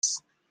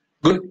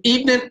Good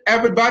evening,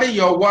 everybody.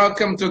 You're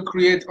welcome to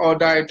Create or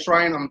Die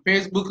Trying on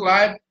Facebook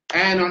Live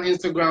and on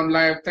Instagram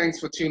Live. Thanks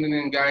for tuning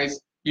in,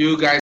 guys.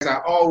 You guys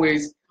are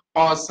always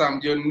awesome.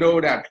 You know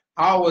that.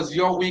 How was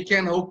your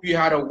weekend? Hope you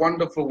had a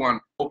wonderful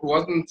one. Hope it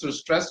wasn't too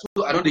stressful.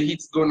 I know the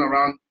heat's going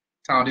around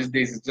town these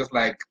days. It's just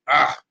like,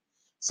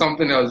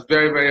 something else.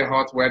 Very, very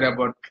hot weather,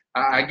 but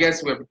I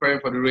guess we're preparing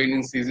for the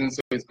raining season,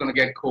 so it's going to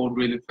get cold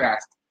really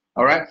fast.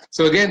 All right.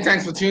 So again,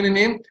 thanks for tuning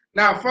in.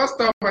 Now, first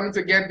off, I need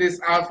to get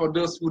this out for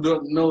those who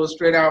don't know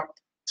straight out.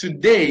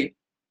 Today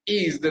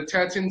is the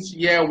 13th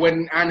year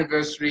wedding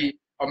anniversary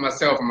of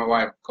myself and my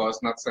wife, of course,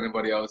 not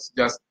anybody else,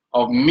 just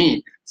of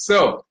me.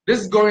 So this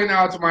is going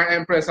out to my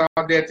empress out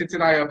there,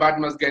 Titilayo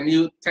Badmus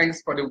Ganil.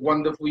 Thanks for the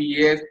wonderful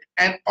years,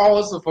 and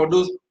also for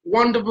those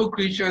wonderful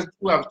creatures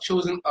who have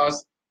chosen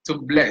us to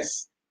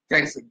bless.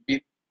 Thanks a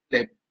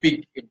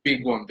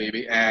big one,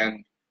 baby.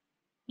 And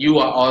you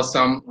are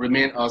awesome,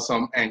 remain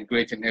awesome, and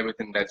great in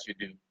everything that you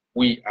do.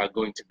 We are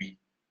going to be,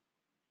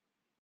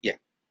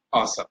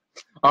 awesome.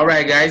 All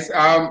right, guys.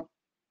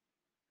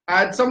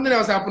 Something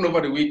else happened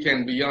over the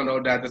weekend beyond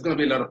all that. There's going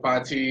to be a lot of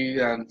party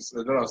and a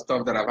lot of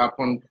stuff that have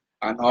happened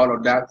and all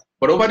of that.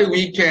 But over the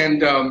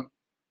weekend,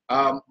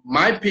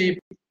 my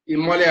people,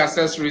 Imole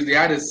Accessories, they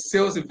had a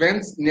sales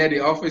event near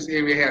the office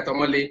area here at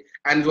Omole,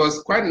 and it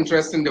was quite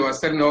interesting. They were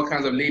selling all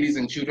kinds of ladies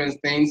and children's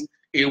things.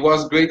 It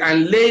was great.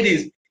 And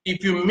ladies,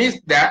 if you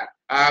missed that,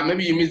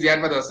 maybe you missed the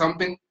advert or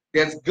something,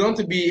 there's going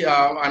to be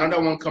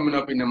another one coming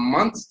up in a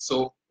month.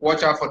 So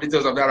watch out for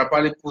details of that. I'll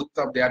probably put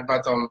up the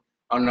advert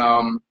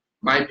on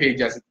my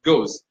page as it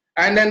goes.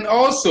 And then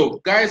also,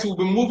 guys, we'll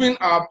be moving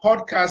our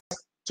podcast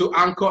to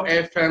Anchor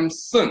FM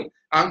soon.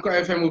 Anchor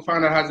FM, we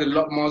found out, has a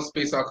lot more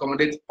space to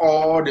accommodate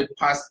all the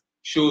past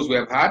shows we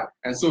have had.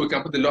 And so we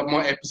can put a lot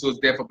more episodes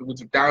there for people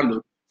to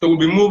download. So we'll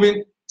be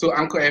moving to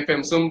Anchor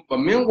FM soon. But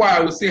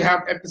meanwhile, we'll still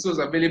have episodes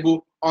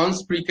available on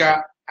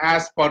Spreaker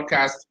as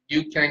podcasts.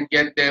 You can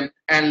get them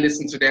and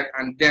listen to them,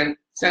 and then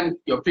send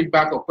your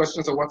feedback or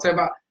questions or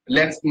whatever.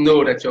 Let's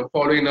know that you're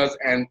following us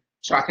and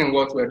tracking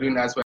what we're doing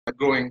as we're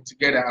growing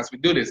together as we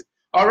do this.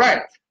 All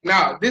right.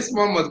 Now, this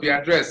one must be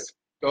addressed.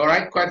 All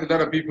right. Quite a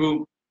lot of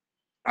people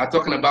are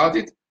talking about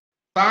it.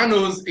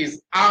 Thanos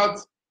is out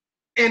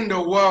in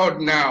the world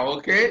now,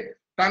 okay?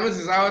 Thanos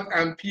is out,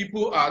 and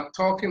people are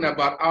talking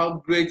about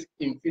how great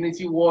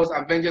Infinity Wars,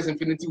 Avengers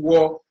Infinity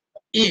War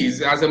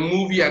is as a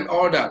movie and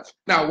all that.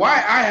 Now, why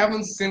I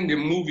haven't seen the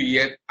movie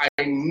yet, I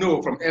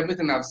know from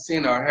everything I've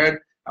seen or heard,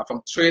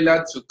 from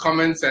trailer to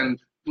comments and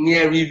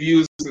near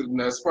reviews,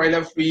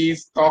 spoiler-free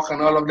talk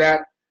and all of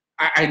that,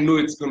 I know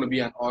it's going to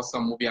be an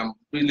awesome movie. I'm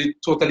really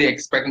totally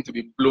expecting to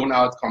be blown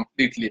out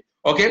completely.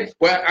 Okay?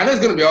 Well, I know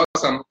it's going to be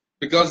awesome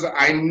because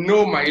I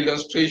know my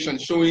illustration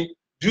showing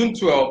June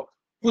 12th,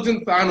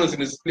 putting Thanos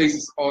in his place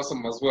is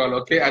awesome as well.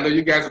 Okay? I know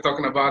you guys are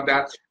talking about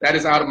that. That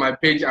is out of my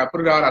page. I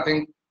put it out, I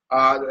think,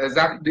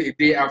 exactly the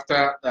day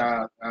after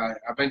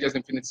Avengers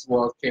Infinity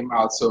War came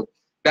out. So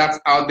that's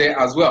out there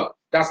as well.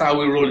 That's how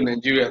we roll in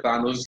Nigeria,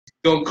 Thanos.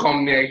 Don't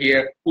come near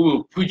here. We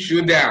will put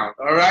you down.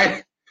 All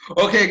right?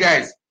 Okay,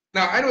 guys.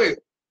 Now, anyways,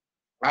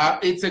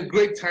 it's a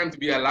great time to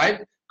be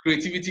alive.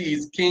 Creativity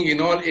is king in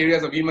all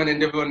areas of human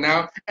endeavor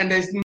now, and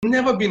there's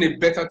never been a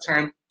better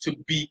time to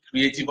be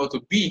creative or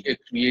to be a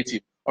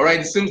creative. All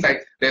right, it seems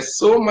like there's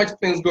so much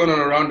things going on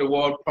around the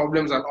world,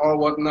 problems and all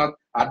whatnot,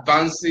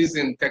 advances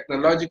in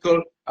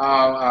technological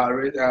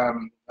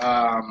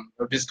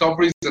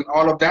discoveries and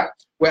all of that.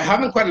 We're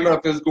having quite a lot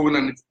of things going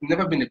on. It's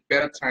never been a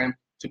better time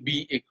to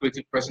be a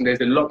creative person.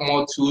 There's a lot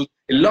more tools,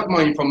 a lot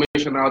more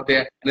information out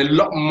there, and a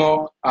lot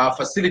more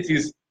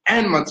facilities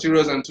and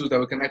materials and tools that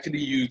we can actually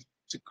use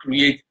to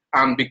create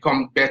and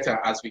become better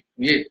as we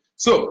create.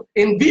 So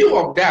in view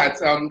of that,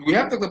 we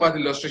have talked about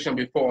illustration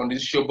before on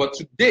this show, but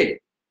today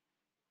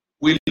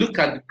we look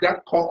at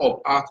that core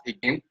of art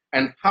again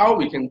and how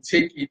we can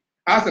take it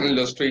as an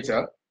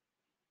illustrator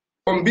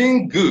from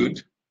being good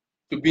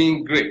to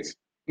being great.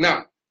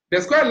 Now,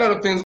 there's quite a lot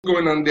of things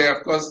going on there.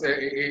 Of course,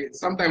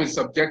 sometimes it's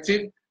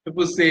subjective.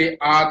 People say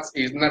art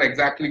is not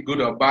exactly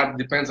good or bad. It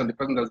depends on the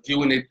person that's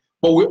viewing it.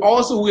 But we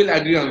also will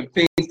agree on the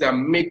things that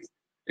make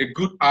a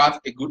good art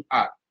a good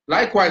art.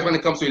 Likewise, when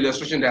it comes to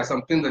illustration, there are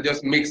some things that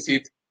just makes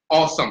it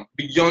awesome.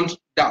 Beyond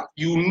that,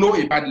 you know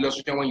a bad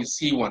illustration when you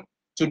see one.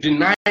 To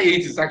deny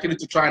it is actually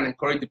to try and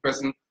encourage the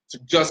person to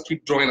just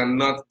keep drawing and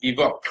not give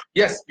up.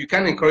 Yes, you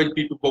can encourage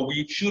people, but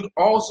we should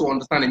also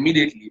understand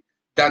immediately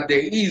that there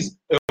is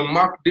a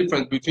marked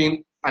difference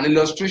between an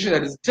illustration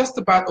that is just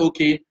about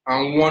okay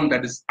and one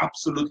that is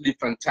absolutely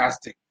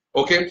fantastic.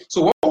 Okay,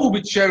 so what we'll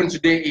be sharing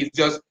today is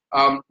just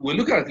we're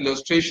looking at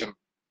illustration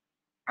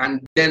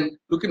and then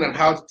looking at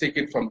how to take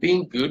it from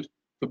being good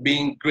to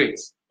being great.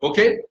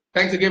 Okay,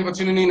 thanks again for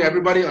tuning in,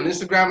 everybody, on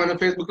Instagram and on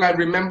Facebook Live.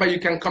 Remember, you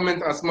can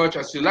comment as much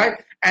as you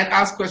like and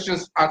ask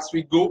questions as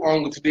we go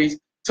on with today's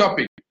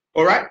topic.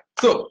 All right,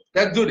 so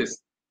let's do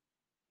this.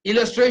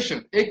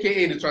 Illustration,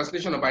 aka the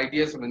translation of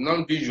ideas from the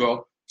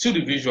non-visual to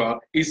the visual,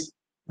 is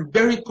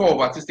very core of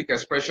artistic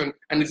expression,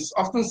 and it's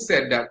often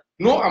said that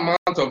no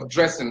amount of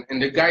dressing in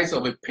the guise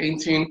of a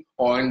painting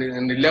or in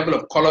the level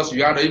of colors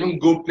you add, or even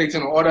gold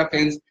plating or other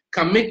things,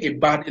 can make a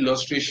bad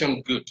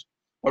illustration good.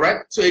 All right?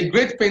 So a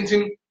great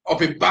painting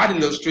of a bad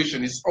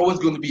illustration is always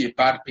going to be a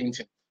bad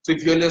painting. So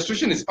if your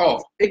illustration is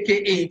off,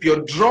 aka if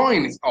your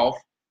drawing is off,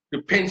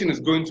 the painting is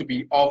going to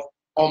be off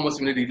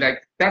almost immediately.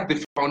 Like, that's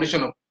the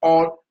foundation of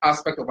all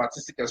aspects of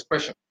artistic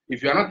expression.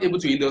 If you are not able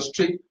to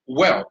illustrate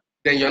well,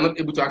 then you're not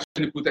able to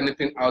actually put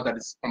anything out that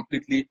is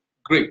completely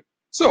great.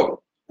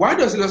 So why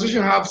does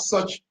illustration have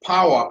such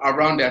power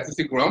around the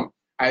artistic realm?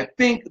 I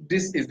think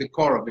this is the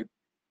core of it.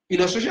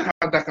 Illustration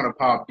has that kind of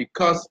power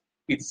because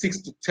it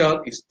seeks to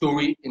tell a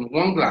story in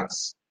one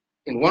glance,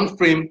 in one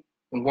frame,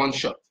 in one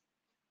shot.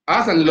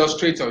 As an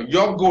illustrator,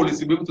 your goal is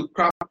to be able to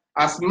craft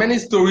as many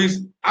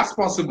stories as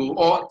possible,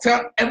 or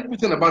tell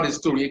everything about a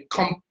story, a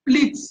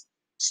complete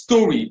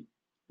story,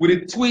 with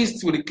a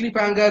twist, with a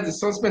cliffhanger, the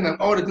suspense, and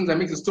all the things that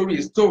make a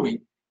story,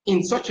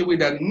 in such a way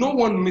that no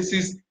one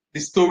misses the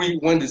story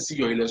when they see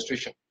your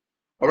illustration.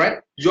 All right?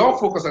 Your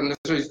focus on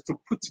illustration is to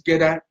put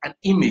together an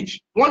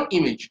image, one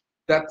image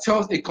that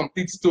tells a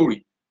complete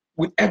story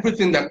with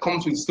everything that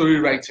comes with story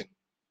writing.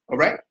 All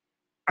right?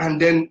 And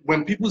then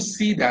when people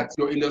see that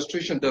your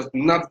illustration does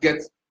not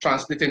get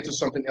translated into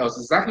something else,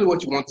 exactly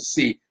what you want to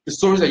say, the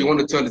stories that you want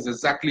to tell is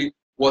exactly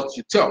what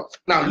you tell.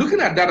 Now, looking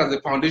at that as a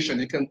foundation,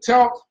 you can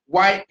tell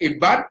why a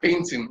bad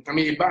painting, a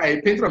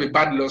painting of a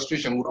bad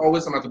illustration would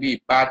always turn out to be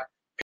a bad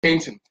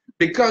painting.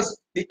 Because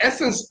the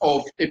essence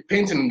of a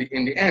painting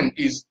in the end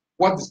is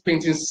what this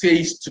painting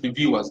says to the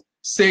viewers,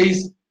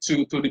 says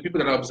to the people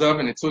that are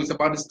observing it. So it's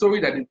about the story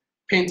that the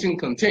painting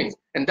contains.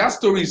 And that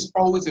story is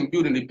always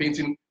imbued in the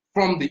painting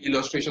from the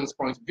illustration's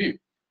point of view.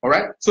 All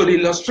right? So the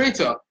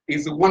illustrator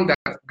is the one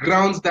that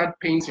grounds that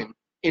painting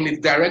in its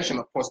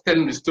direction for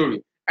telling the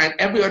story. And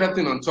every other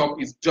thing on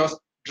top is just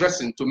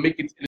dressing to make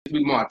it a little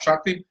bit more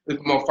attractive, a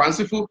little more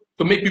fanciful,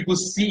 to make people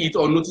see it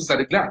or notice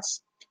at a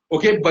glance.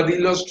 Okay, but the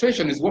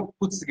illustration is what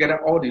puts together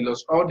all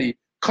the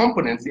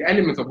components, the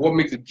elements of what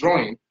makes the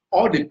drawing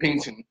or the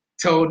painting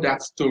tell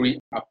that story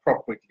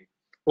appropriately.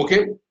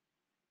 Okay,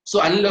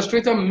 so an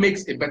illustrator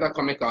makes a better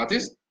comic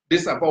artist.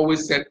 This I've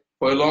always said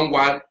for a long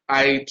while.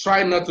 I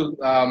try not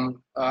to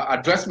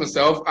address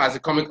myself as a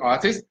comic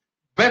artist.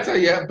 Better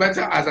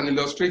as an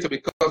illustrator,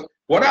 because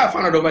what I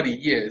found out over the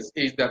years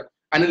is that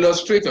an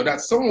illustrator,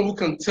 that's someone who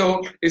can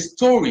tell a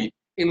story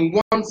in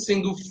one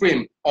single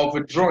frame of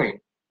a drawing,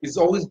 is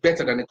always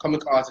better than a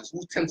comic artist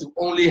who tend to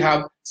only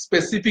have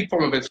specific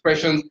form of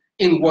expressions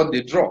in what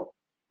they draw.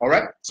 All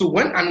right. So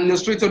when an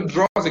illustrator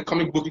draws a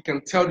comic book, you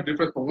can tell the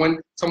difference from when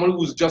someone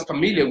who's just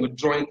familiar with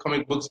drawing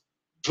comic books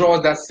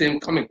draws that same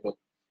comic book.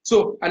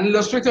 So an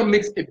illustrator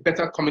makes a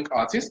better comic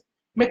artist,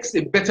 makes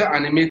a better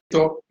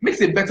animator,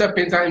 makes a better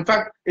painter, in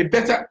fact, a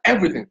better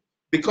everything,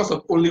 because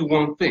of only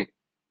one thing.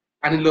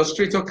 An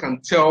illustrator can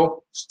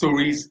tell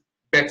stories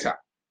better.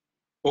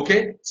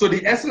 Okay? So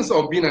the essence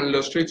of being an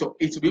illustrator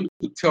is to be able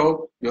to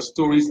tell your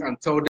stories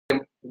and tell them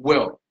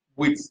well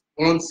with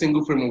one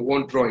single frame of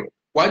one drawing.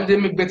 Why do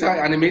they make better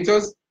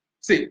animators?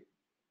 See,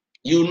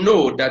 you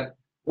know that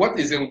what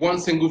is in one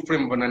single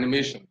frame of an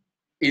animation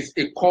is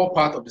a core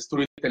part of the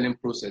storytelling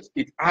process.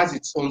 It has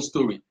its own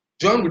story.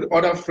 Joined with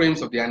other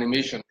frames of the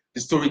animation,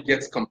 the story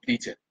gets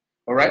completed,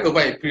 all right, over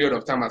a period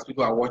of time as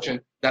people are watching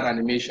that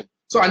animation.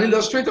 So an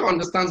illustrator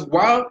understands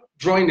while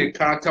drawing a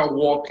character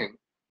walking,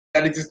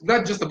 that it is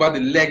not just about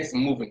the legs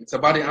moving, it's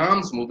about the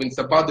arms moving, it's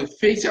about the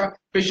facial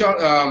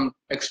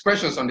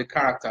expressions on the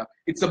character.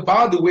 It's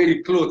about the way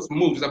the clothes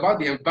move, it's about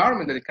the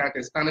environment that the character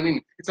is standing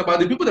in. It's about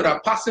the people that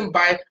are passing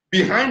by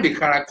behind the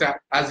character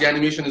as the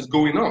animation is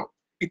going on.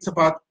 It's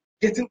about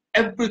getting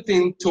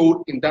everything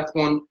told in that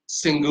one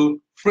single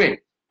frame.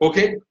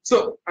 Okay,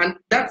 so, and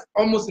that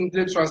almost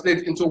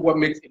translates into what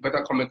makes a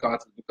better comic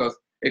artist, because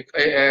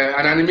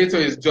an animator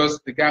is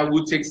just the guy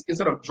who takes,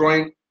 instead of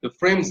drawing the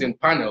frames in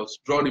panels,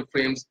 draw the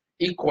frames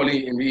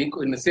equally in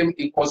the same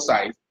equal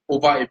size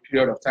over a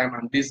period of time,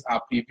 and these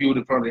are previewed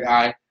in front of the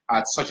eye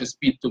at such a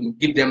speed to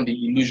give them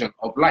the illusion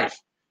of life.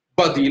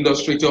 But the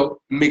illustrator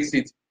makes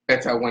it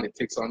better when it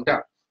takes on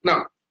that.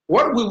 Now,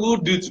 what we will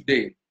do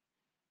today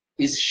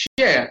is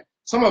share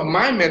some of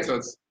my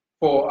methods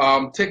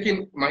for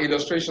taking my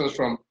illustrations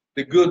from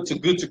the good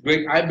to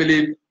great. I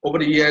believe over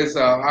the years,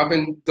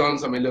 having done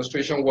some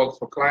illustration work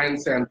for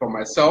clients and for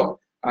myself,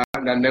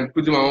 and then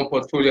putting my own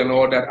portfolio and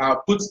all that,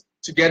 I've put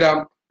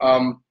together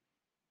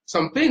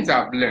some things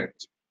I've learned,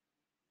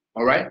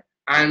 all right?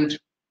 And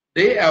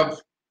they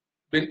have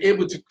been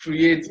able to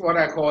create what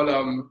I call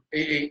an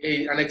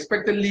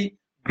unexpectedly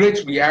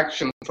great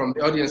reaction from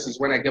the audiences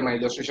when I get my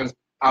illustrations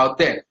out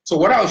there. So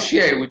what I'll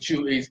share with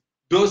you is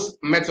those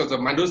methods of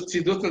mine, those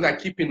things I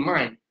keep in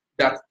mind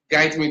that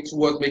guide me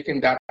towards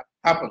making that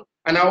happen.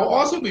 And I will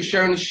also be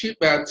sharing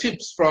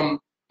tips from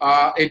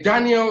a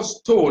Daniel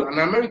Stoll, an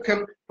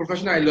American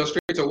professional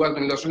illustrator who has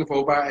been illustrating for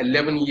over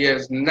 11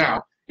 years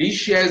now. He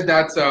shares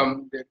that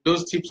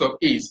those tips of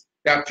his.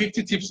 There are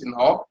 50 tips in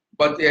all,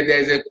 but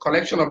there's a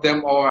collection of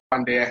them all,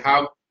 and they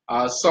have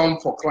some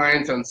for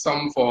clients and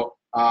some for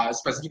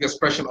specific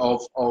expression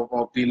of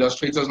the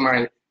illustrator's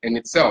mind in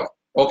itself.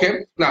 Okay,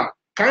 now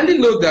kindly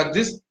note that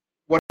this,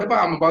 whatever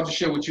I'm about to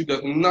share with you,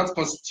 does not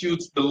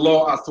constitute the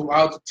law as to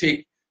how to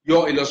take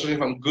your illustration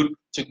from good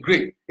to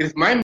great. It's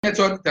my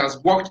method that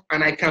has worked,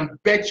 and I can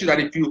bet you that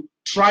if you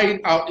try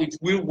it out, it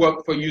will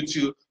work for you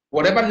too.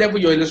 Whatever level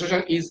your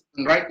illustration is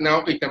right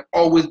now, it can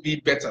always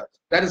be better.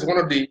 That is one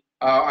of the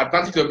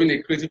advantages of being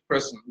a creative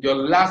person. Your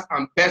last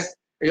and best,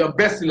 your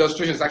best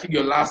illustration is actually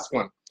your last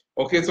one.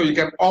 Okay, so you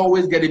can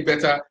always get it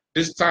better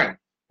this time.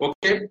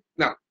 Okay,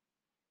 now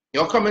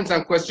your comments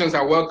and questions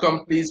are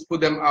welcome. Please put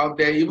them out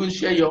there. Even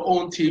share your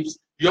own tips,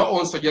 your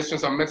own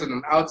suggestions and methods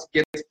on how to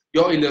get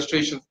your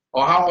illustrations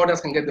or how others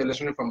can get the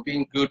illustration from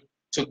being good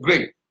to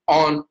great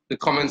on the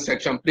comment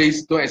section.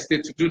 Please don't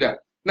hesitate to do that.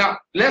 Now,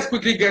 let's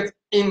quickly get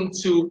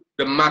into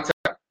the matter.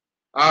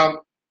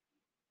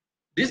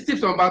 These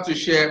tips I'm about to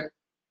share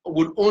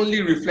would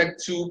only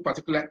reflect two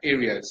particular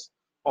areas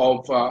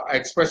of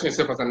expressing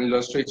yourself as an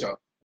illustrator.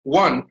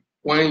 One,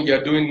 when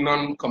you're doing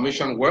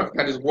non-commissioned work,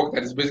 that is work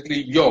that is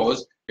basically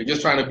yours. You're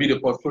just trying to build a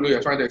portfolio,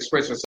 you're trying to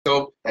express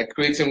yourself, like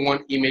creating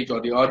one image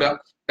or the other.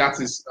 That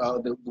is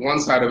the one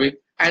side of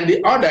it. And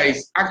the other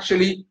is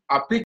actually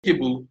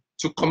applicable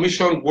to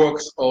commissioned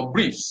works or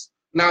briefs.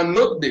 Now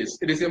note this,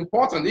 it is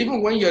important,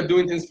 even when you're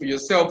doing things for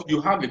yourself,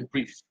 you have a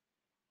brief,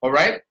 all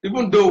right?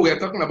 Even though we're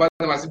talking about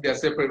them as if they're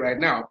separate right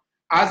now,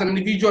 as an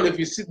individual, if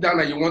you sit down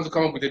and you want to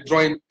come up with a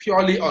drawing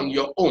purely on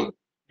your own,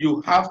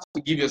 you have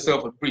to give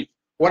yourself a brief.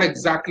 What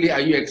exactly are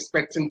you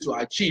expecting to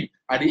achieve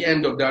at the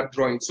end of that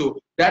drawing? So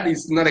that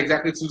is not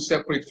exactly too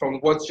separate from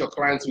what your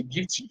clients will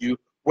give to you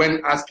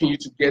when asking you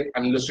to get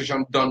an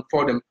illustration done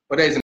for them,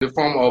 whether it's in the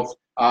form of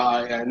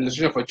an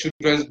illustration for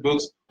children's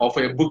books, or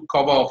for a book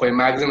cover, or for a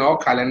magazine or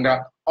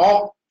calendar,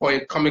 or for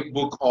a comic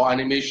book or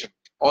animation,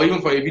 or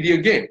even for a video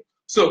game.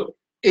 So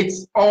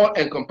it's all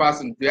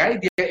encompassing. The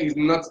idea is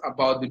not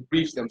about the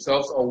briefs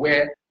themselves or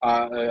where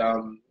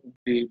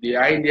the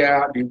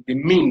idea,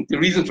 the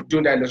reason for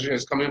doing that illustration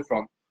is coming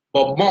from,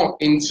 but more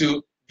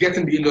into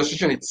getting the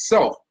illustration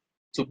itself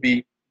to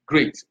be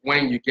great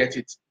when you get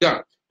it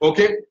done.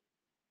 Okay.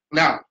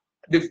 Now,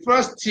 the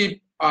first tip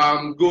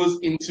goes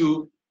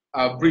into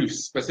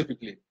briefs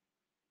specifically.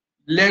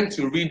 Learn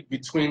to read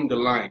between the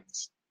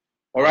lines.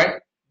 All right.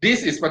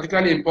 This is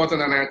particularly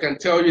important, and I can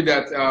tell you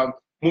that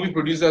movie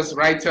producers,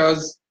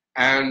 writers,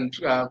 and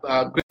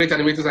great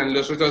animators and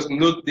illustrators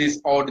note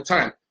this all the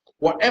time.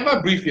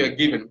 Whatever brief you're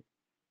given,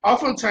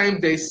 oftentimes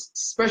there's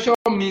special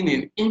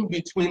meaning in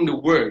between the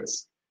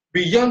words,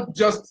 beyond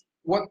just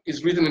what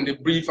is written in the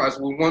brief as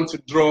we want to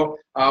draw,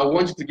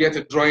 want you to get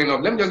a drawing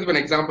of. Let me just give an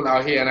example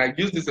out here, and I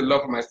use this a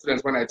lot for my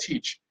students when I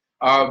teach.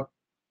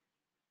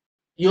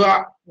 You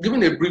are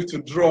given a brief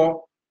to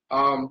draw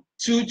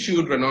two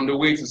children on the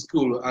way to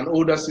school, an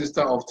older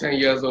sister of 10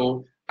 years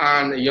old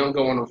and a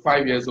younger one of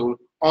 5 years old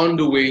on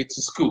the way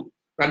to school.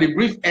 Now the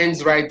brief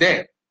ends right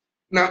there.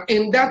 Now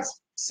in that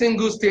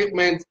single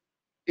statement,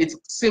 it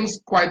seems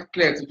quite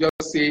clear to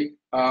just say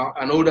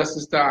an older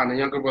sister and a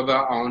younger brother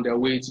are on their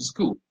way to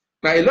school.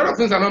 Now a lot of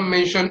things are not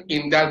mentioned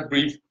in that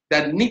brief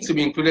that need to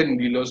be included in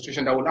the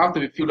illustration that will have to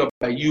be filled up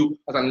by you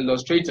as an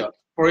illustrator.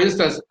 For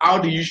instance, how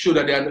do you show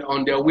that they are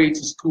on their way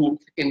to school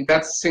in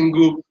that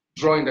single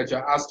drawing that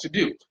you're asked to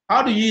do?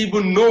 How do you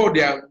even know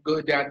they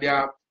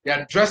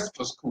are dressed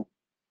for school?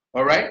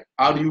 All right?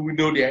 How do you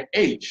know their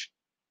age?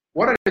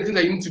 What are the things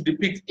that you need to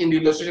depict in the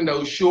illustration that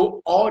will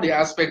show all the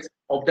aspects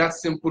of that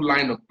simple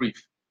line of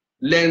brief?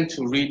 Learn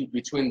to read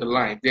between the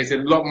lines. There's a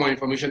lot more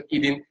information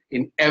hidden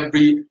in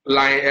every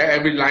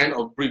line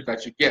of brief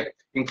that you get,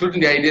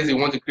 including the ideas you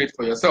want to create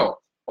for yourself.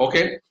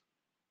 Okay?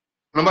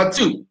 Number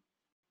two,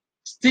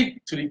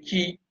 stick to the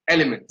key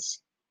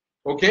elements.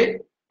 Okay?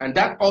 And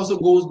that also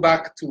goes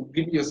back to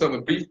giving yourself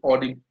a brief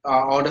or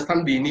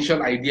understand the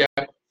initial idea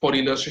for the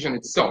illustration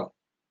itself.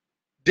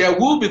 There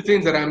will be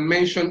things that are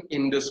mentioned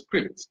in the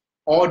script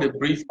or the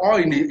brief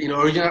or in the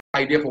original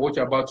idea for what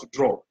you're about to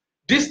draw.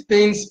 These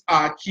things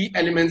are key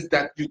elements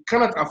that you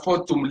cannot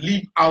afford to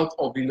leave out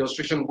of the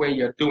illustration when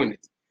you're doing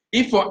it.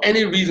 If for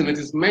any reason it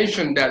is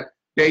mentioned that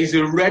there is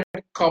a red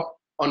cup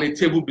on a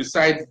table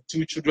beside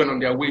two children on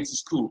their way to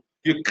school,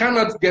 you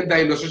cannot get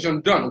that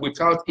illustration done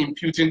without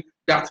imputing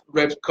that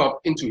red cup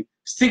into it.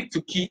 Stick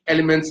to key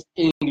elements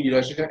in the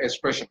illustration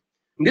expression.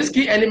 And these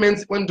key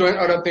elements, when drawing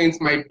other things,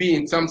 might be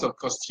in terms of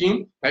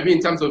costume, might be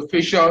in terms of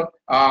facial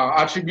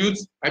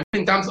attributes, might be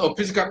in terms of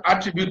physical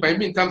attribute, might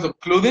be in terms of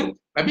clothing,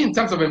 might be in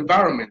terms of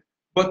environment.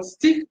 But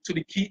stick to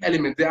the key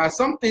elements. There are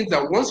some things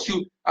that once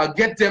you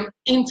get them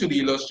into the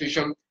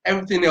illustration,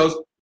 everything else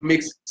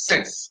makes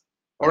sense.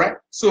 All right?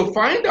 So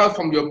find out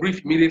from your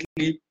brief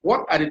immediately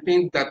what are the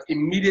things that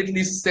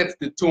immediately set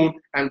the tone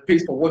and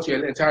pace for what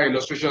your entire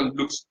illustration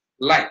looks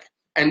like,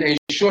 and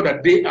ensure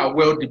that they are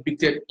well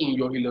depicted in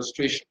your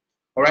illustration.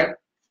 All right?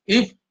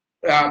 If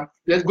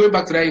let's go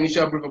back to that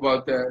initial brief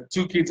about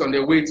two kids on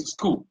their way to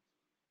school.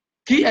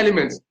 Key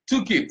elements,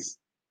 two kids.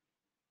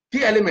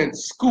 Key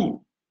elements,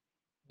 school.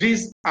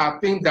 These are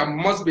things that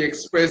must be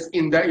expressed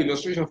in that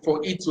illustration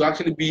for it to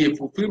actually be a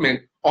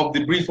fulfillment of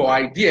the brief or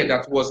idea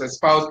that was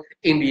espoused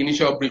in the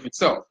initial brief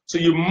itself. So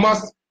you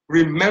must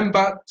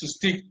remember to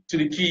stick to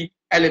the key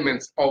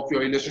elements of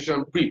your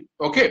illustration brief.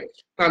 Okay,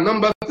 now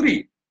number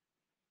 3,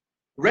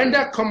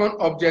 render common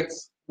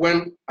objects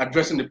when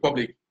addressing the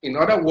public. In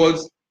other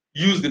words,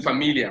 use the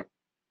familiar.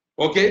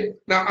 Okay,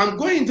 now I'm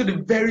going into the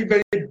very,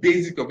 very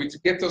basic of it to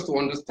get us to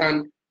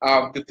understand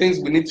the things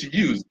we need to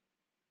use,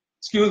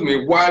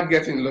 while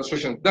getting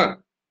illustrations done.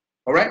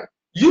 All right,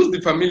 use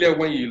the familiar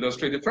when you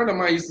illustrate. A friend of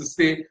mine used to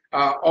say,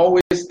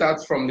 always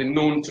start from the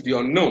known to the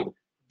unknown.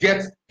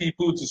 Get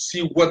people to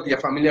see what they are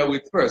familiar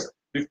with first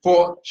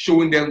before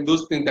showing them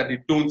those things that they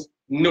don't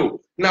know.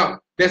 Now,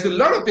 there's a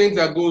lot of things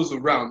that goes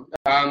around.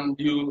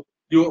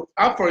 You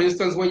have, for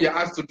instance, when you're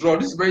asked to draw,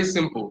 this is very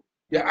simple.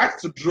 You're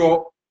asked to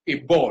draw a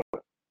ball.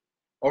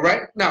 All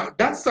right, now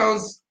that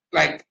sounds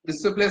like the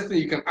simplest thing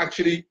you can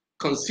actually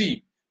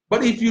conceive.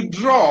 But if you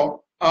draw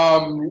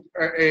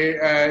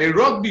a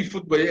rugby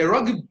football,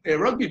 a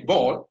rugby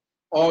ball,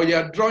 or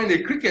you're drawing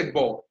a cricket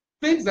ball,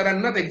 things that are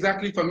not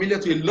exactly familiar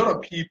to a lot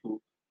of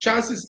people,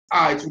 chances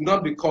are it will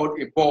not be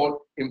called a ball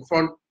in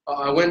front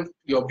when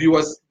your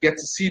viewers get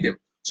to see them.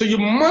 So you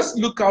must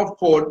look out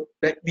for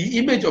the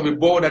image of a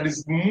ball that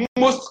is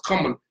most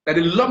common, that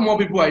a lot more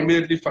people are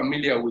immediately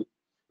familiar with.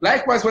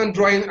 Likewise, when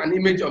drawing an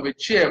image of a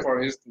chair,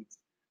 for instance,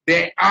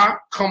 there are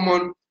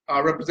common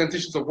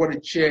representations of what a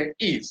chair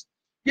is.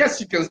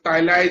 Yes, you can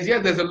stylize.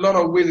 Yes, there's a lot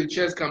of ways the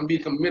chairs can be.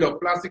 It can be made of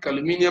plastic,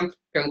 aluminum,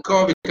 can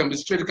curve, it can be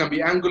straight, it can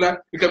be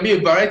angular, it can be a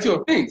variety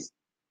of things.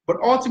 But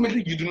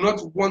ultimately, you do not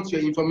want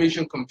your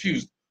information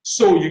confused.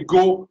 So you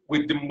go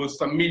with the most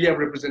familiar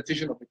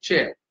representation of a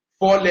chair.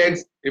 4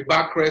 legs, a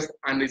backrest,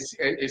 and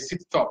a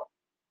seat top.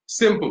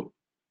 Simple.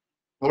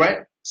 All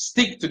right?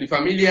 Stick to the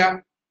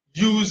familiar.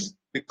 Use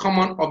the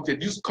common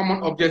object. Use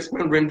common objects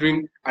when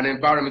rendering an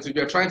environment. If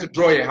you're trying to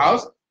draw a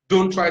house,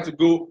 don't try to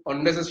go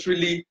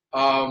unnecessarily,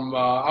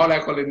 how do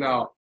I call it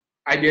now,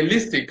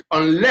 idealistic,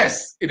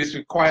 unless it is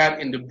required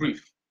in the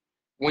brief.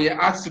 When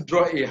you're asked to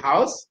draw a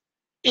house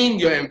in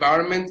your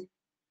environment,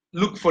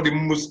 look for the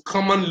most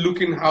common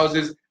looking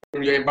houses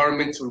in your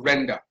environment to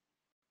render.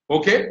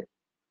 Okay?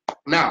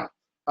 Now,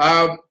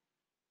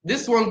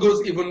 this one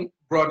goes even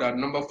broader.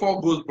 Number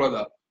 4 goes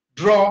broader.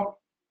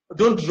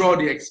 Don't draw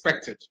the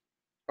expected.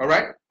 All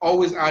right?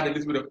 Always add a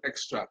little bit of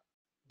extra.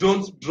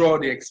 Don't draw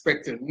the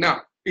expected.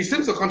 Now, it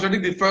seems to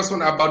contradict the first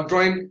one about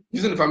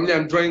using the familiar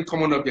and drawing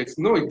common objects.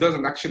 No, it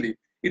doesn't actually.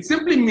 It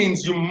simply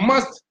means you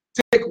must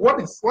take what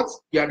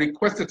you are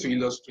requested to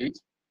illustrate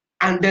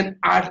and then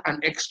add an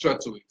extra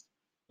to it.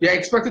 You're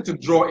expected to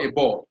draw a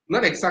ball,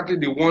 not exactly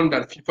the one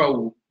that FIFA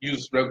will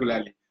use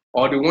regularly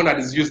or the one that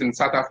is used in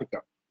South Africa.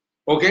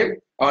 Okay?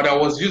 Or that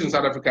was used in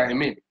South Africa, I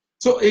mean.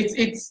 So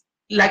it's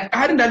like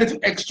adding that little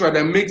extra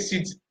that makes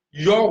it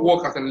your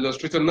work as an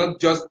illustrator,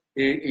 not just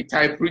a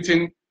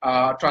typewritten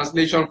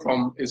translation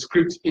from a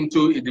script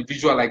into a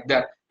visual like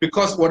that.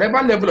 Because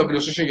whatever level of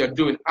illustration you're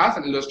doing as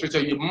an illustrator,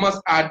 you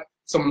must add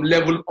some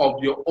level of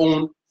your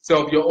own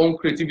self, your own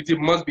creativity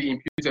must be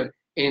imputed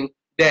in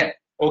there.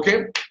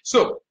 Okay?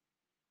 So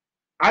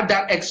add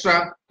that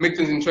extra, make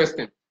things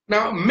interesting.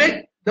 Now,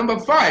 number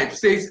 5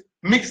 says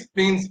mix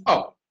things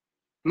up.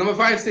 Number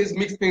 5 says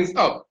mix things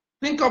up.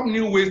 Think of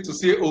new ways to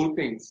say old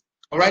things.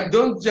 All right?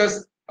 Don't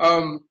just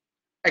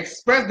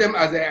express them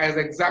as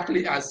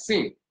exactly as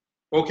seen.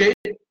 Okay?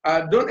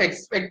 Don't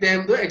express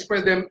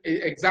them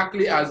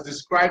exactly as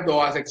described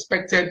or as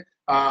expected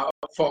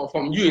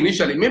from you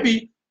initially.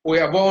 Maybe we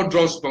have all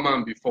drawn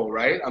Superman before,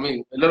 right? I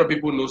mean, a lot of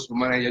people know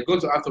Superman, and you're going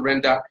to have to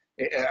render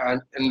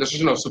an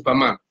illustration of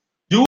Superman.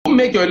 You will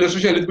make your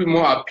illustration a little bit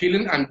more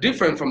appealing and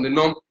different from the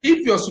norm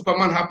if your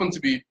Superman happened to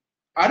be,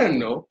 I don't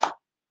know,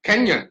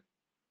 Kenyan.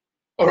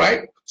 All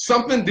right?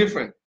 Something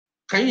different.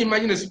 Can you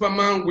imagine a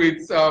Superman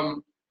with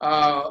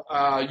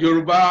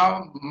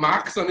Yoruba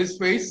marks on his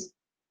face?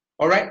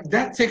 All right?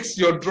 That takes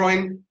your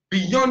drawing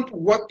beyond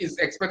what is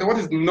expected, what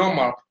is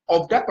normal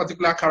of that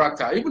particular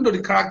character. Even though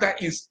the character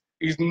is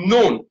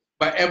known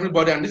by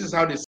everybody and this is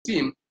how they see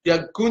him, they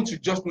are going to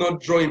just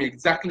not draw him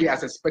exactly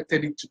as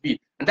expected it to be.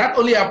 And that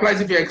only applies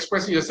if you're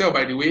expressing yourself,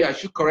 by the way. I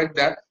should correct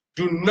that.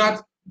 Do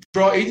not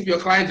draw it. If your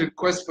client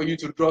requests for you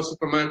to draw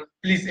Superman,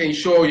 please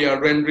ensure you're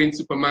rendering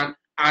Superman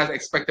as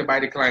expected by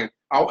the client.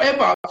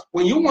 However,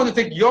 when you want to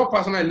take your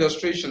personal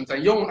illustrations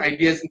and your own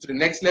ideas into the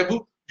next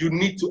level, you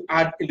need to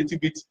add a little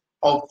bit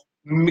of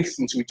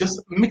mixing to it.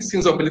 Just mix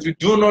things up a little bit.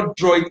 Do not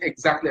draw it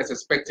exactly as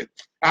expected.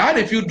 I had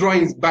a few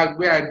drawings back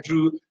where I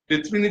drew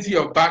the trinity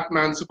of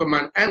Batman,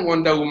 Superman, and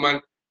Wonder Woman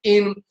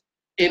in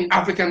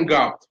African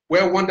garb,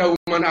 where Wonder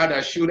Woman had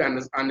a shield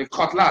and a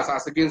cutlass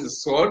as against the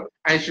sword,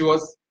 and she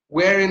was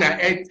wearing an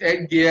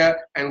headgear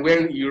and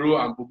wearing Iro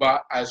and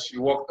Buba as she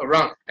walked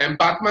around. And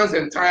Batman's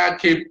entire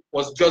cape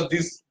was just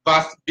this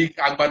vast, big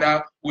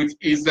agbada with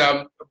his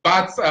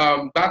bat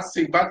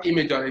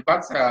image on it,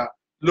 bat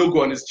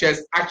logo on his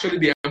chest, actually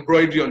the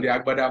embroidery on the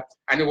agbada,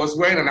 and he was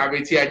wearing an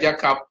Abeti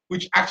cap,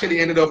 which actually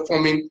ended up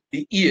forming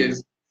the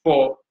ears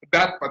for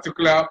that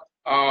particular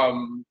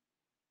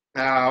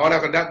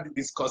whatever that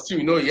this costume,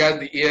 you know, he has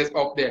the ears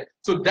up there.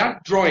 So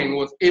that drawing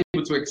was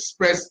able to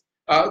express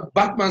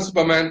Batman,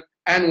 Superman,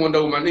 and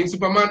Wonder Woman. In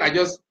Superman, I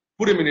just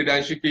put him in a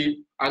dashiki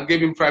and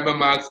gave him tribal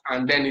marks,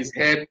 and then his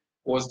head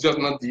was just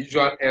not the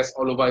usual S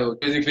all over. It was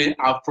basically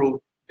Afro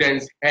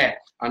dense hair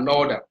and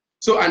all that.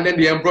 So, and then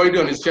the embroidery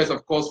on his chest,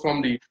 of course,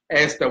 from the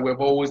S that we've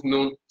always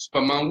known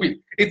Superman with.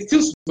 It's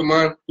still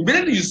Superman.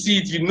 Immediately you see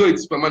it, you know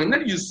it's Superman.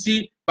 Immediately you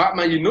see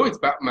Batman, you know it's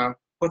Batman.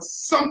 But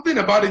something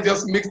about it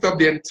just mixed up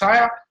the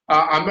entire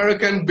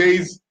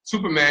American-based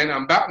Superman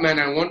and Batman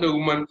and Wonder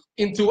Woman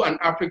into an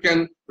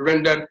African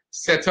rendered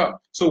setup.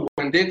 So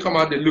when they come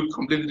out, they look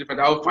completely different.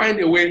 I'll find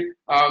a way,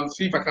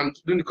 see if I can,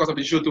 during the course of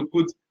the show, to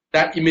put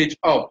that image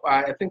up.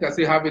 I think I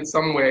still have it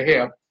somewhere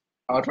here.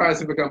 I'll try and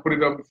see if I can put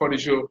it up before the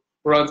show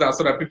runs out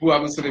so that people who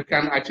haven't seen it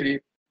can actually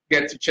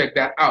get to check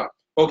that out.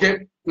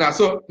 Okay, now,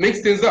 so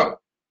mix things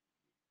up.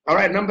 All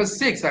right, number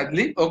 6, at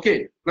least.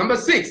 Okay, number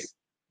 6,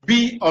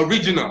 be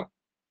original.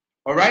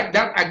 All right,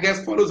 that I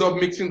guess follows up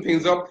mixing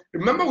things up.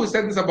 Remember we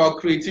said this about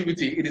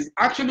creativity. It is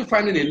actually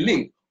finding a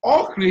link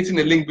or creating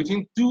a link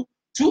between two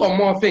or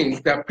more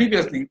things that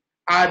previously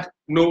had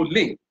no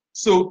link.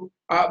 So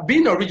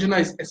being original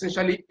is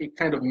essentially a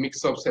kind of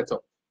mix-up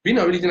setup. Being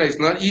original is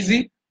not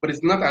easy, but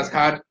it's not as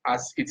hard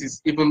as it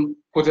is even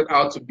quoted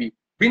out to be.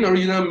 Being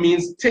original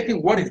means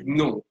taking what is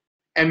known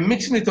and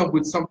mixing it up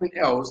with something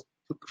else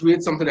to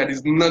create something that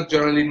is not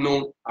generally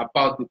known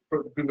about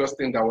the previous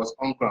thing that was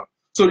on ground.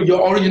 So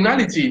your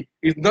originality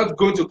is not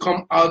going to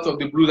come out of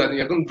the blue that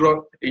you're going to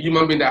draw a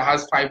human being that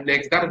has 5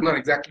 legs. That is not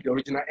exactly the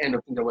original end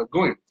of things that we're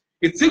going.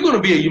 It's still going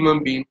to be a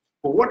human being,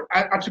 but what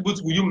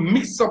attributes will you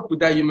mix up with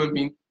that human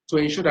being to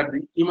ensure that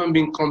the human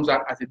being comes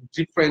out as a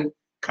different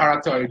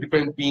character, or a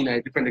different being, or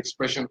a different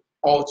expression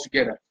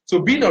altogether? So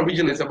being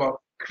original is about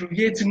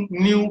creating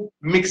new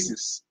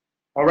mixes.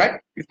 All right,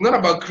 it's not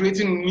about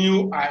creating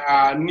new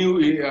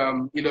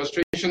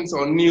illustrations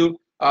or new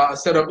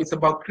setup. It's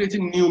about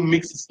creating new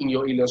mixes in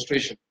your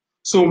illustration.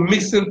 So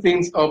mixing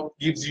things up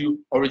gives you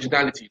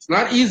originality. It's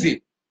not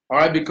easy, all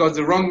right, because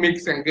the wrong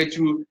mix can get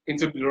you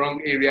into the wrong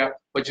area,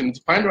 but you need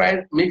to find the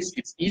right mix.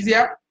 It's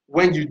easier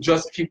when you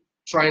just keep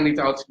trying it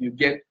out till you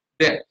get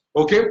there.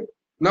 Okay,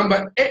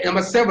 number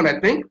 7, I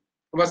think.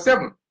 Number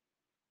 7.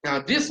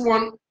 Now this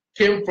one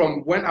came from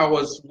when I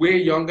was way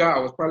younger. I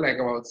was probably like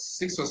about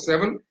 6 or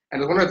 7,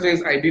 and one of the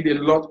things I did a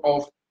lot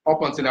of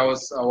up until I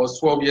was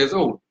 12 years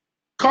old.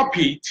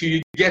 Copy till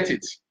you get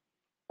it.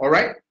 All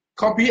right?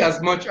 Copy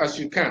as much as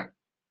you can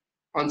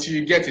until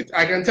you get it.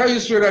 I can tell you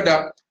straight up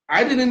that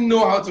I didn't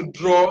know how to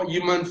draw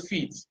human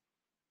feet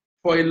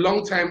for a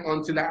long time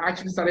until I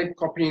actually started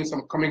copying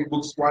some comic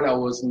books while I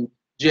was in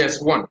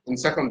JS1 in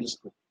secondary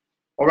school.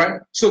 All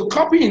right? So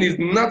copying is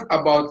not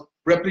about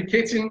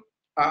replicating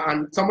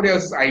and somebody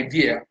else's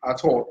idea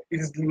at all.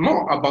 It is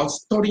more about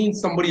studying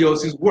somebody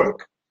else's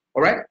work.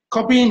 All right?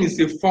 Copying is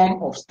a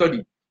form of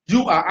study.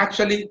 You are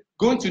actually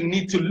going to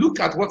need to look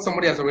at what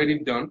somebody has already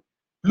done,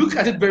 look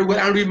at it very well,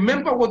 and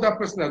remember what that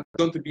person has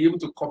done to be able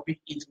to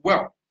copy it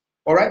well.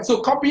 All right?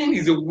 So copying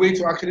is a way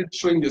to actually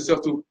train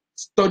yourself to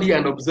study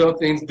and observe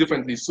things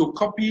differently. So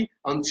copy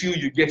until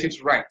you get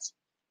it right.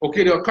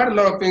 Okay, there are quite a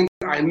lot of things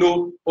I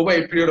know over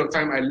a period of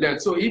time I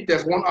learned. So if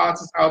there's one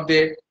artist out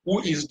there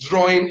who is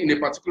drawing in a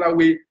particular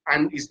way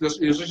and his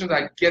illustrations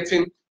are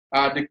getting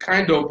the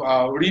kind of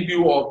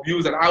review or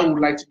views that I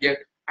would like to get,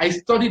 I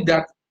studied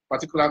that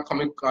particular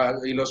comic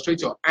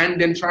illustrator and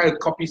then try to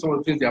copy some of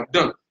the things they have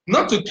done.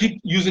 Not to keep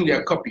using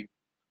their copy,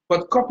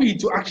 but copy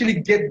to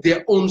actually get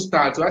their own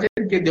style, to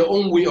actually get their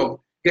own way of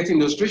getting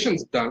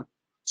illustrations done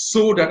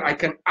so that I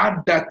can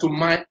add that to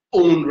my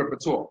own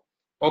repertoire.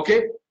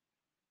 Okay?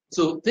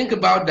 So think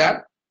about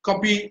that.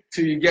 Copy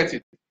till you get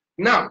it.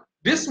 Now,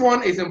 this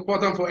one is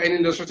important for any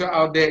illustrator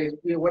out there,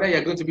 whether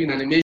you're going to be in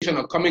animation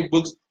or comic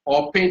books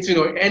or painting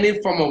or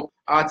any form of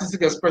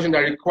artistic expression that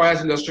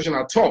requires illustration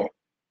at all.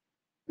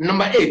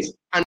 Number 8,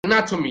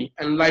 anatomy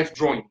and life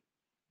drawing.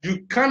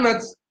 You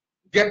cannot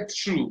get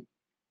through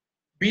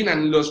being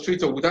an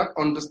illustrator without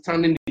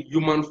understanding the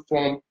human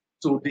form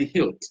to the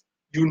hilt.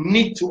 You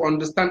need to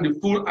understand the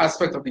full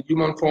aspect of the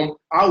human form,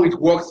 how it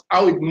works,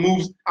 how it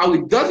moves, how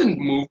it doesn't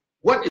move,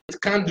 what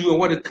it can do and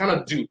what it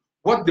cannot do,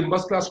 what the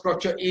muscular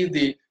structure is,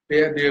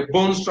 the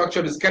bone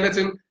structure, the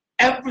skeleton,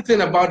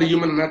 everything about the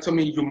human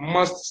anatomy, you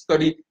must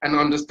study and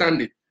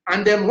understand it.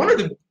 And then one of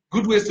the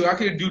good ways to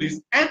actually do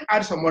this and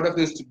add some other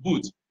things to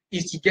boot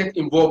is to get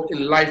involved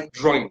in life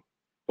drawing.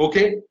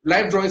 Okay?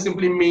 Life drawing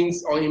simply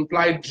means or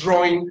implies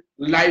drawing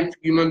live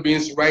human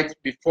beings right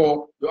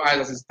before your eyes.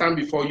 As they stand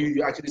before you,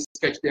 you actually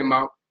sketch them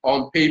out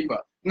on paper.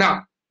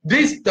 Now,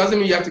 this doesn't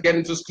mean you have to get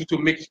into school to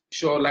make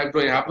sure life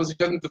drawing happens. You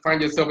just need to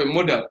find yourself a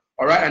model,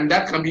 all right? And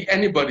that can be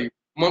anybody.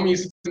 Mommy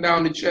is sitting down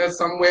in the chair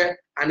somewhere,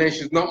 and then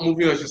she's not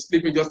moving or she's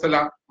sleeping. Just tell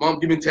her, Mom,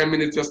 give me 10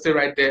 minutes. Just stay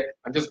right there.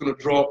 I'm just going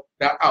to draw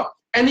that out.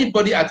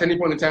 Anybody at any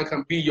point in time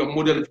can be your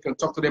model if you can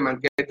talk to them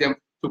and get them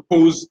to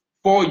pose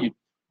for you.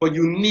 But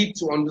you need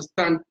to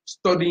understand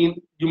studying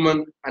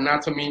human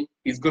anatomy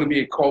is going to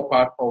be a core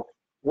part of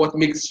what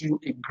makes you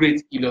a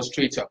great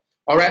illustrator.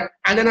 All right?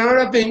 And then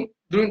another thing,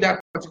 during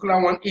that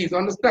particular one is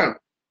understand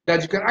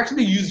that you can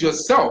actually use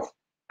yourself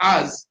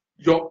as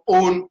your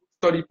own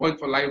study point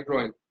for live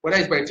drawing, whether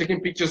it's by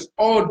taking pictures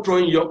or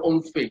drawing your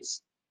own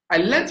face. I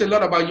learned a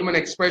lot about human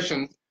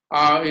expressions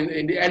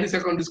in the early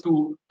secondary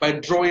school by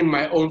drawing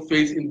my own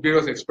face in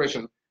various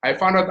expressions. I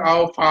found out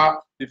how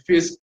far the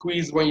face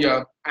squeezes when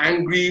you're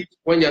angry,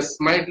 when you're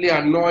slightly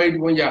annoyed,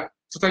 when you're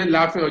totally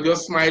laughing or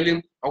just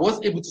smiling. I was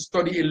able to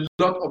study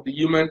a lot of the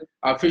human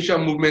facial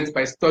movements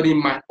by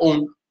studying my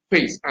own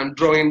face and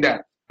drawing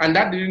that. And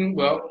that didn't,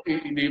 well,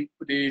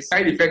 the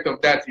side effect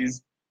of that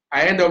is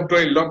I end up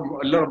drawing a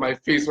lot of my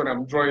face when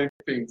I'm drawing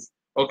things.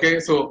 Okay,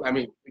 so I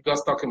mean, it got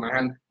stuck in my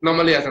hand.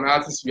 Normally, as an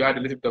artist, you add a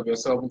little bit of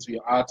yourself into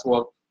your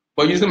artwork,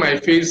 but using my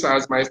face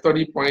as my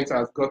study point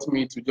has got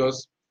me to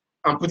just,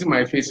 I'm putting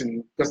my face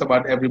in just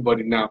about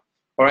everybody now.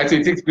 All right, so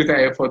it takes greater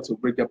effort to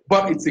break that,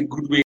 but it's a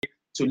good way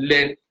to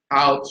learn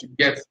how to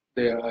get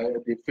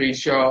the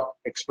facial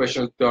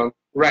expressions done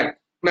right.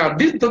 Now,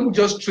 this doesn't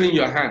just train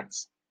your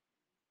hands.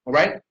 All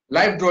right,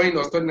 live drawing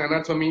or studying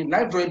anatomy,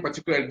 live drawing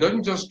particularly,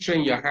 doesn't just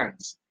train your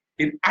hands.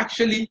 It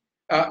actually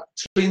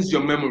trains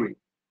your memory.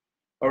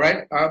 All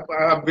right,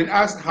 I've been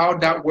asked how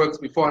that works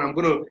before, and I'm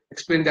going to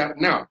explain that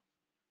now.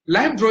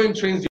 Live drawing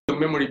trains your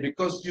memory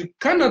because you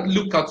cannot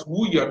look at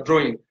who you're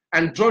drawing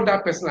and draw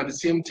that person at the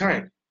same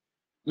time.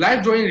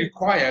 Live drawing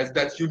requires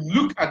that you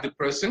look at the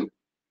person,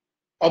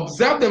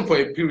 observe them for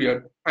a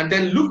period, and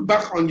then look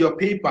back on your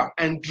paper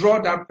and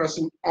draw that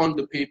person on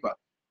the paper.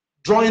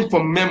 Drawing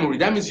from memory.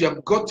 That means you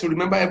have got to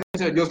remember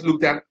everything I just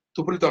looked at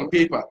to put it on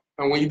paper.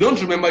 And when you don't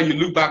remember, you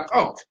look back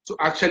up to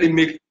actually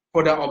make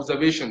further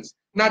observations.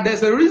 Now,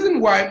 there's a reason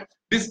why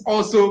this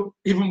also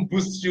even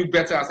boosts you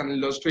better as an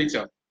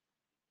illustrator.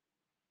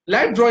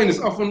 Live drawing is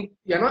often,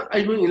 you're not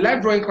even in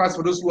live drawing class,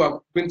 for those who have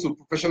been to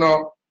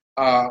professional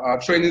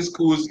training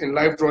schools in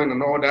live drawing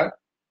and all that,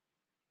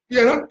 you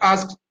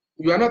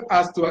are not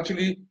asked to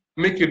actually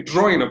make a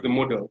drawing of the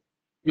model.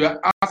 You are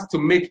asked to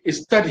make a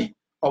study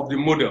of the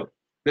model.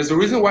 There's a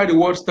reason why the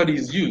word study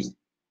is used,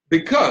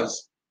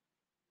 because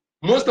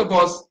most of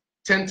us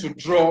tend to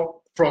draw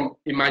from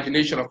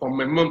imagination or from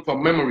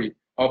memory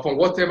or from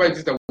whatever it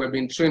is that we've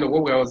been trained or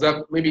what we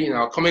observed, maybe in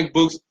our comic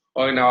books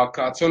or in our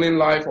cartooning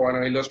life or in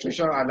our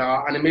illustration and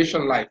our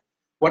animation life.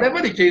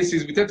 Whatever the case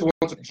is, we tend to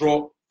want to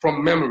draw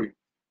from memory.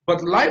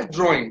 But live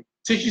drawing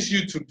teaches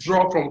you to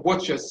draw from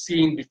what you're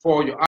seeing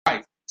before your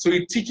eyes. So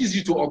it teaches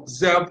you to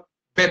observe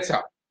better.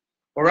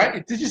 All right?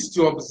 It teaches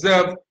you to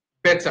observe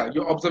better.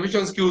 Your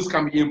observation skills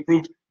can be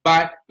improved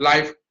by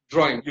live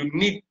drawing. You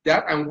need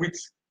that, and with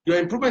your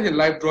improvement in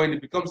live drawing,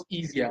 it becomes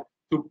easier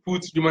to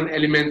put human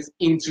elements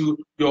into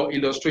your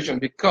illustration,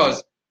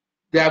 because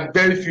there are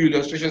very few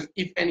illustrations,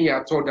 if any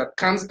at all, that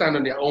can stand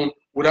on their own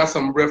without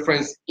some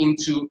reference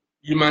into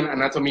human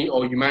anatomy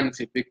or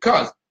humanity,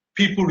 because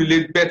people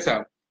relate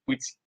better with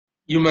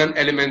human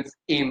elements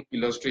in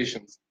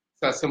illustrations.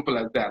 It's as simple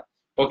as that.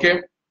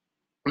 Okay?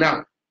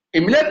 Now,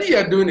 immediately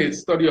you're doing a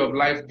study of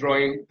live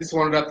drawing, this is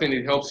one other thing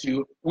it helps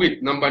you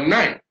with. Number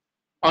 9,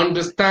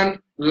 understand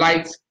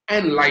light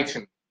and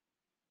lighting.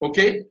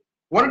 Okay?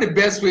 One of the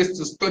best ways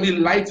to study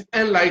light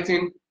and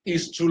lighting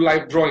is through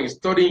live drawing,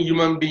 studying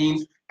human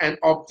beings and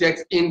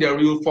objects in their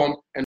real form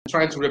and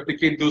trying to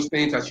replicate those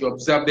things as you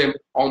observe them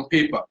on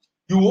paper.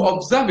 You will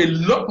observe a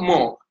lot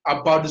more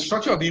about the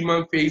structure of the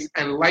human face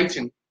and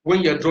lighting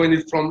when you're drawing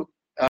it from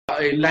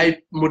a live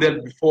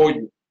model before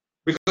you.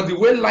 Because the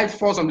way light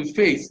falls on the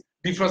face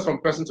differs from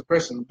person to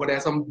person, but there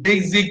are some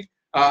basic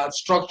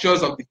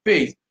structures of the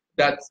face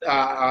that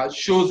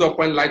shows up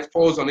when light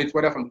falls on it,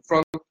 whether from the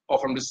front or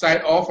from the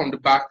side or from the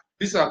back.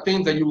 These are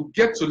things that you will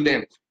get to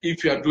learn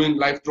if you are doing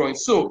live drawing.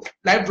 So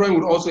live drawing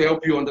would also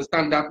help you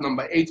understand that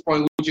number 8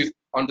 point, which is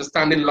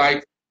understanding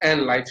light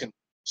and lighting.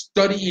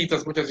 Study it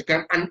as much as you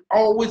can, and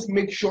always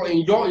make sure in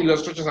your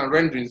illustrations and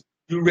renderings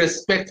you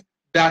respect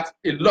that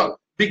a lot,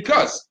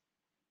 because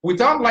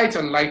without light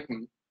and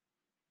lighting,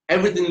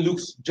 everything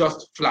looks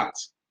just flat.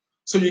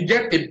 So you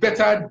get a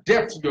better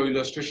depth to your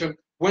illustration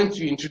when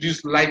you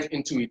introduce light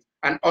into it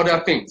and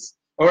other things.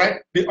 All right.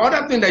 The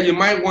other thing that you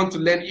might want to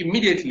learn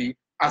immediately,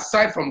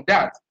 aside from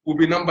that, will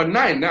be number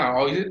 9 now,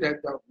 or is it that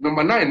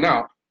number 9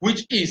 now,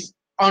 which is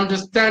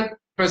understand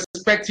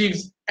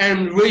perspectives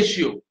and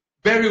ratio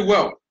very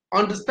well.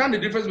 Understand the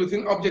difference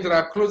between objects that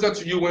are closer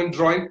to you when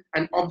drawing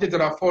and objects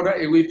that are further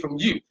away from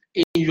you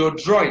in your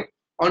drawing.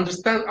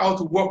 Understand how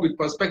to work with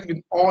perspective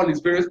in all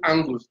its various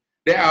angles.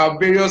 There are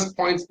various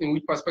points in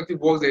which perspective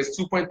works. There's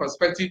 2-point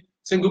perspective,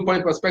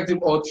 single-point perspective,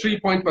 or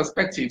 3-point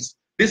perspectives.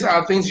 These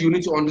are things you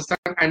need to understand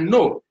and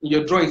know in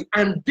your drawings.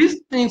 And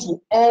these things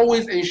will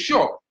always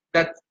ensure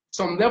that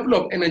some level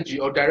of energy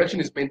or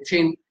direction is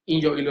maintained in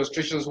your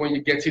illustrations when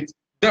you get it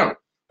done.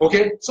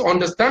 Okay, so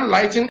understand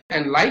lighting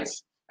and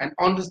lights, and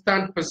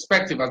understand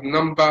perspective as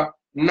number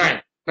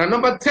 9. Now,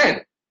 number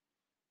 10,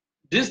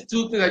 these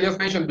 2 things I just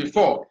mentioned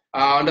before,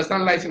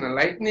 understand lighting and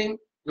lightning,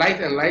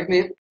 light and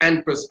lightning,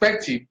 and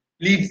perspective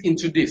leads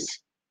into this.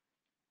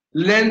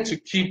 Learn to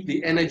keep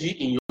the energy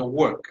in your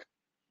work.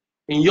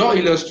 In your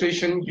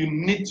illustration, you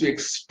need to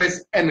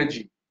express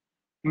energy.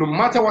 no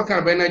matter what kind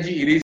of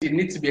energy it is, it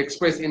needs to be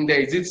expressed in there.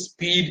 Is it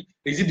speed?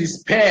 Is it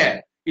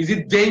despair? Is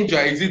it danger?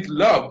 Is it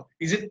love?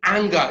 Is it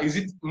anger? Is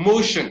it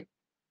motion?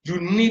 You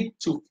need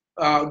to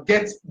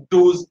get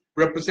those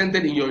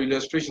represented in your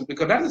illustrations,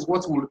 because that is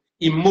what will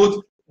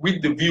emote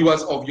with the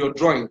viewers of your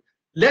drawing.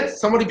 Let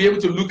somebody be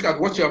able to look at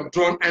what you have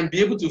drawn and be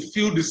able to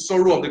feel the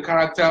sorrow of the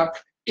character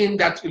in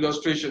that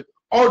illustration,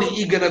 or the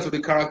eagerness of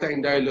the character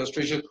in that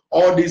illustration,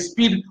 or the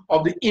speed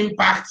of the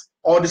impact,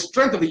 or the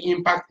strength of the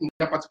impact in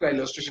that particular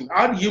illustration.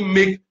 How do you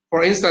make,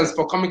 for instance,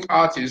 for comic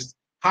artists,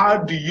 how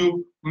do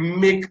you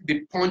make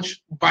the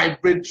punch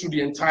vibrate through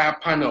the entire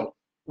panel?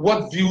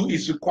 What view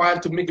is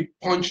required to make a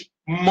punch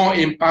more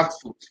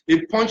impactful?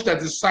 A punch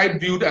that is side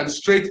viewed and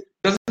straight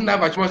doesn't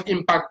have as much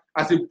impact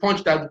as a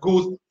punch that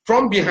goes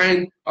from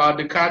behind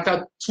the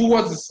character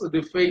towards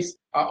the face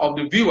of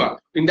the viewer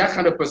in that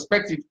kind of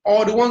perspective,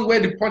 or the one where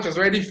the punch has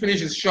already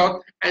finished his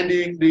shot and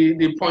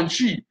the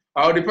punchee,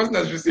 or the person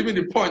that's receiving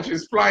the punch,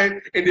 is flying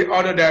in the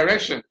other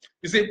direction.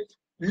 You see,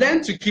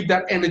 learn to keep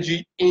that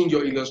energy in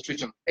your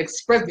illustration.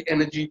 Express the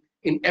energy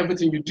in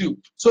everything you do.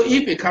 So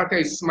if a character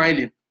is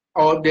smiling,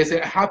 or there's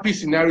a happy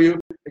scenario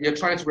that you're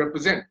trying to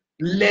represent,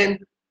 learn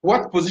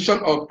what position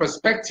or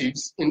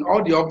perspectives in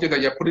all the objects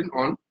that you're putting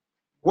on,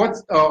 what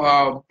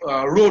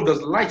role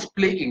does light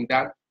play in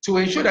that, to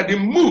ensure that the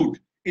mood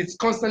is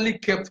constantly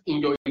kept in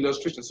your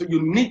illustration. So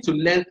you need to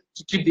learn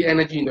to keep the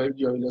energy in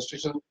your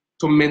illustration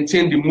to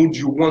maintain the mood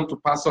you want to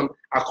pass on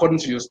according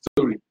to your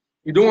story.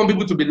 You don't want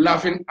people to be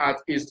laughing at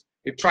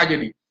a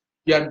tragedy.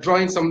 You are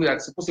drawing something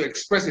that's supposed to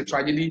express a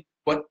tragedy,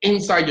 but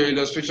inside your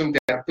illustration,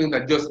 there are things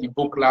that just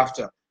evoke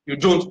laughter. You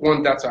don't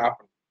want that to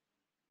happen.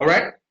 All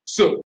right?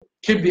 So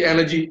keep the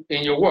energy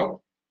in your work.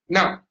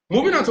 Now,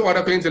 moving on to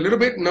other things a little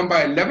bit.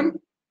 Number 11,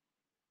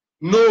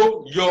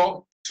 know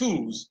your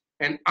tools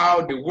and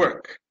how they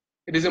work.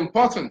 It is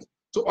important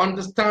to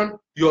understand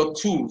your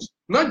tools.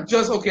 Not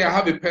just, okay, I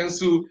have a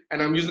pencil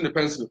and I'm using a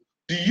pencil.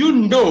 Do you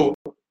know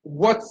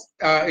what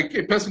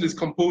a pencil is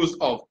composed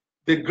of?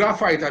 The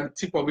graphite at the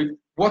tip of it,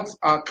 what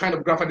kind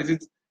of graphite is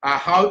it?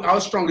 How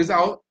strong is it?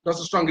 How not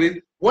so strong it is?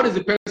 What is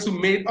the pencil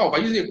made of? Are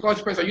you using a color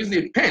pencil? Are you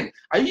using a pen?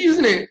 Are you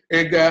using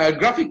a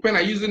graphic pen?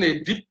 Are you using a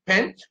dip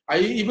pen? Are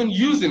you even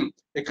using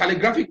a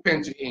calligraphic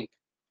pen to ink?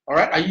 All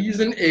right. Are you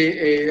using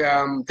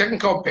a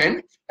technical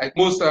pen, like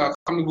most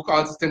comic book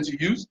artists tend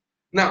to use?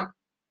 Now,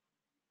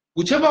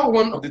 whichever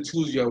one of the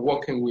tools you are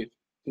working with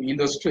to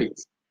illustrate,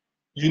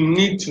 you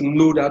need to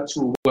know that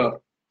tool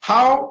well.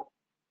 How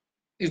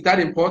is that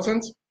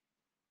important?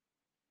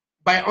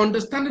 By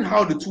understanding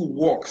how the tool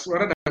works,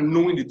 rather than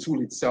knowing the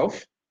tool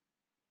itself,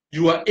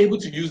 you are able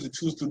to use the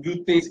tools to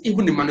do things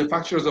even the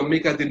manufacturers or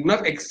makers did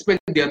not expect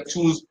their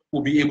tools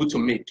will be able to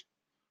make.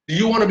 Do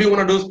you want to be one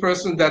of those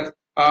persons that,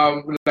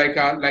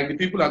 like the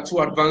people at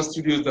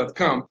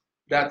tooadvancedstudios.com,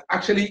 that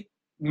actually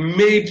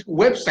made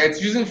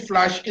websites using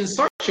Flash in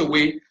such a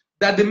way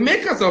that the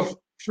makers of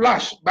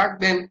Flash back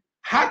then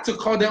had to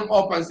call them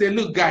up and say,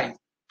 look, guys,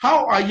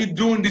 how are you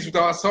doing this with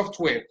our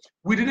software?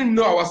 We didn't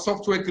know our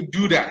software could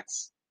do that.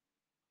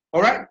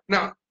 All right?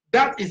 Now,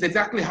 that is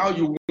exactly how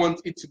you want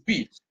it to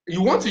be.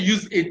 You want to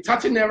use a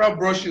 30 naira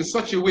brush in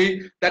such a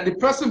way that the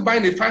person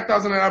buying a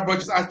 5,000 naira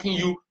brush is asking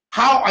you,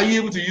 how are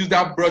you able to use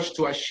that brush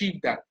to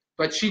achieve that,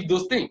 to achieve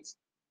those things?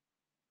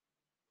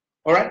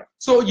 All right?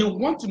 So you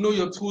want to know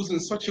your tools in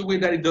such a way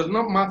that it does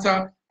not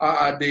matter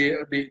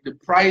the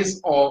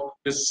price or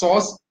the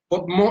source,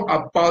 but more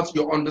about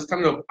your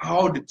understanding of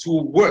how the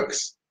tool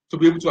works to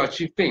be able to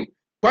achieve things.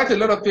 Quite a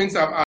lot of things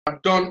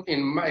I've done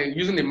in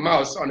using a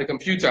mouse on a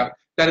computer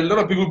that a lot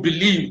of people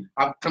believe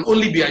can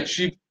only be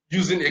achieved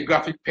using a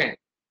graphic pen.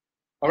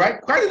 All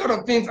right? Quite a lot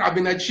of things have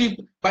been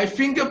achieved by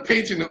finger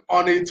painting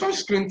on a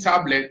touchscreen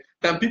tablet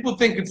that people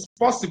think it's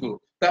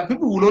possible. That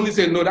people will only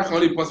say, no, that can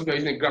only be possible if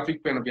you're using a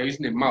graphic pen or you're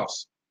using a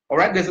mouse. All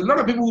right? There's a lot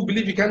of people who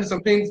believe you can do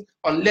some things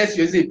unless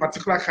you're using a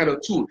particular kind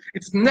of tool.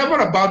 It's never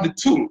about the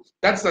tool.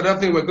 That's another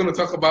thing we're going to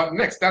talk about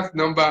next. That's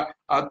number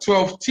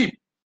 12 tip.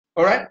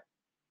 All right?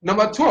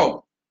 Number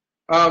 12,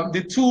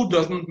 the tool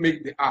doesn't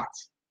make the art.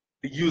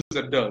 The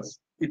user does.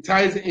 It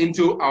ties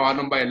into our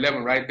number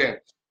 11 right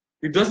there.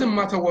 It doesn't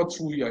matter what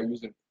tool you are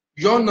using.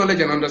 Your knowledge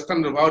and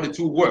understanding of how the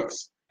tool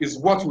works is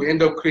what will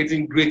end up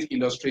creating great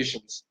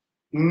illustrations,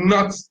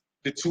 not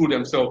the tool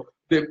themselves.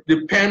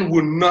 The pen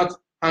will not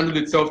handle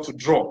itself to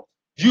draw.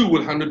 You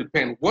will handle the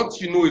pen.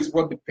 What you know is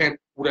what the pen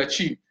would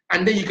achieve.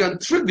 And then you can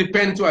trick the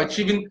pen to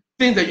achieving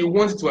things that you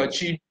want it to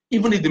achieve,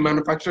 even if the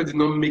manufacturer did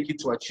not make it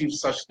to achieve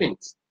such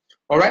things.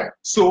 All right?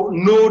 So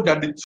know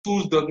that the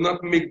tools does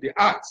not make the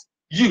art.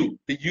 You,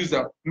 the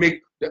user, make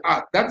the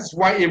art. That is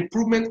why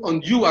improvement on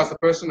you as a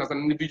person, as an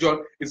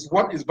individual, is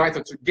what is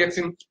vital to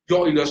getting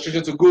your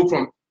illustration to go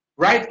from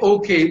right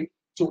okay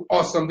to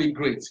awesomely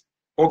great.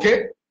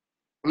 Okay?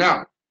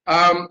 Now,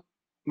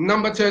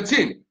 number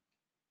 13.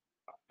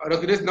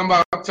 Okay, this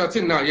number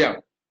 13 now, yeah.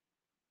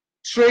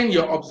 Train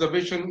your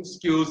observation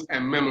skills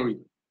and memory.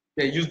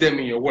 And use them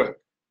in your work.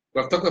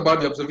 We've talked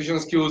about the observation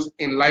skills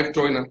in life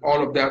drawing and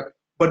all of that,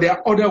 but there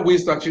are other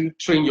ways to actually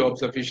train your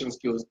observation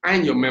skills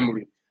and your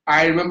memory.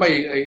 I remember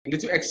a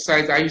little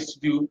exercise I used to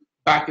do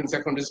back in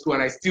secondary school,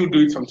 and I still do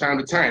it from time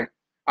to time.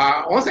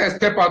 Once I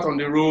step out on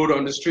the road,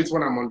 on the streets,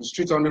 when I'm on the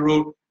streets, on the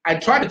road, I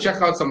try to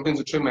check out something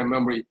to train my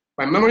memory.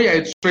 My memory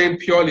I train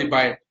purely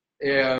by